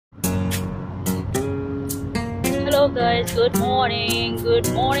Hello guys, good morning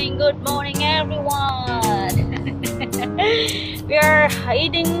everyone. We are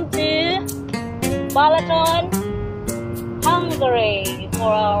heading to Balaton, Hungary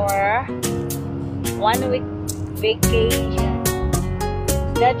for our 1 week vacation.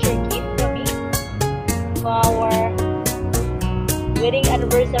 That's your gift for me for our wedding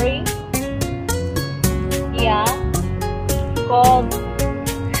anniversary. Yeah, called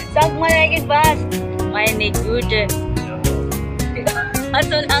Sag Malagid Bas. Meine Güte.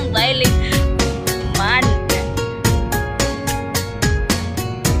 Also langweilig. Man.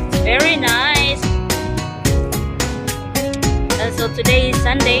 It's very nice. And so today is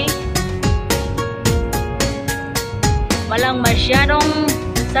Sunday. Walang masyadong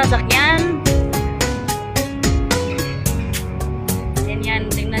sasakyan. Ganyan,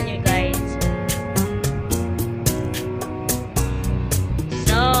 tingnan nyo guys.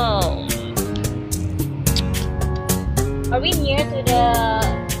 So, are we near to the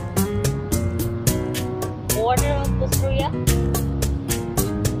border of Austria?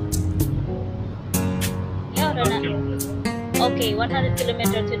 Yeah, or not? Okay, 100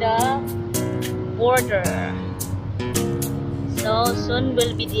 kilometers to the border. So soon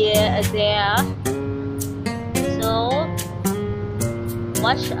we'll be there. So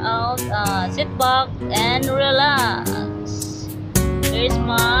watch out, sit back and relax. Here's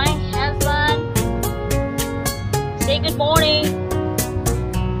my husband. Say good morning.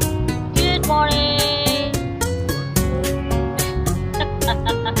 Good morning.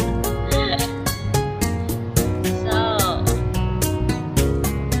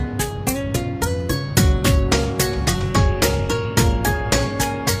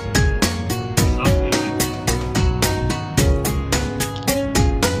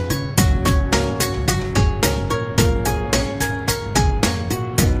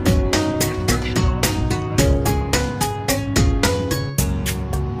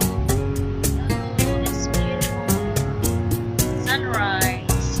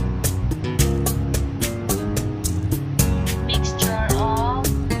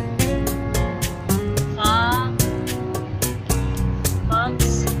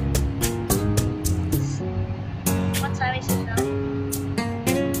 What time is it now?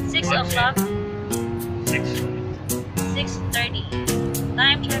 6 o'clock. 6:30.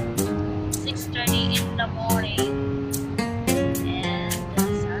 Time check. 6:30 in the morning. And the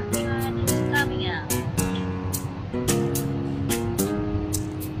sunshine is coming out.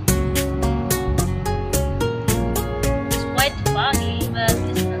 It's quite foggy, but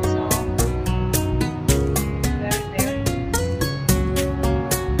it's not so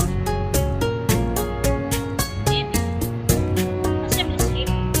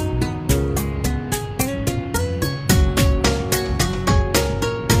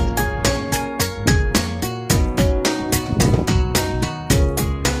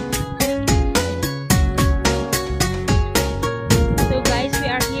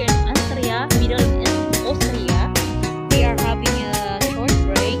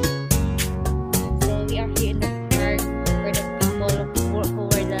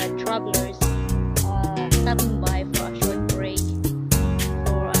very stopping by for a short break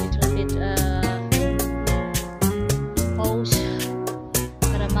for a little bit pause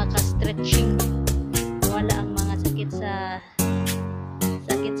para maka-stretching, wala ang mga sakit sa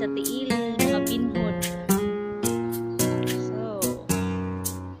tiil, mga pinhod. So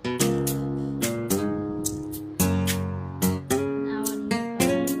now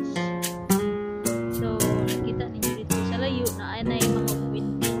guys, so nakita ninyo dito sa layo na ay na yung mga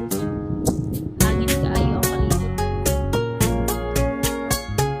windmills.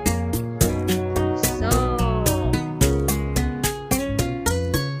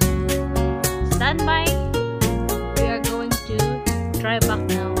 Standby. We are going to drive back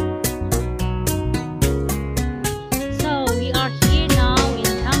now. So we are here now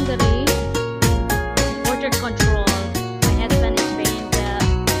in Hungary. Border control. My husband is paying the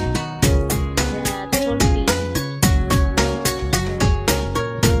toll fee.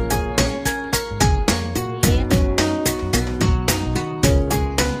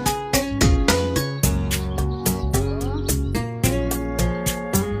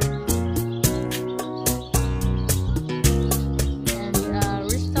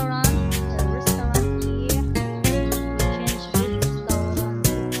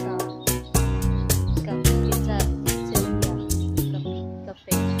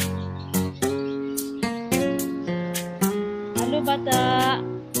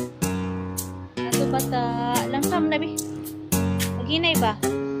 Bata, langsam na bi. Maghinay ba?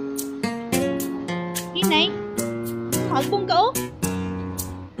 Hinay? Albong ka oh.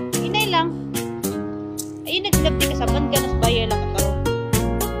 Hinay lang. Ayun, nagsilabti ka sa ban ka na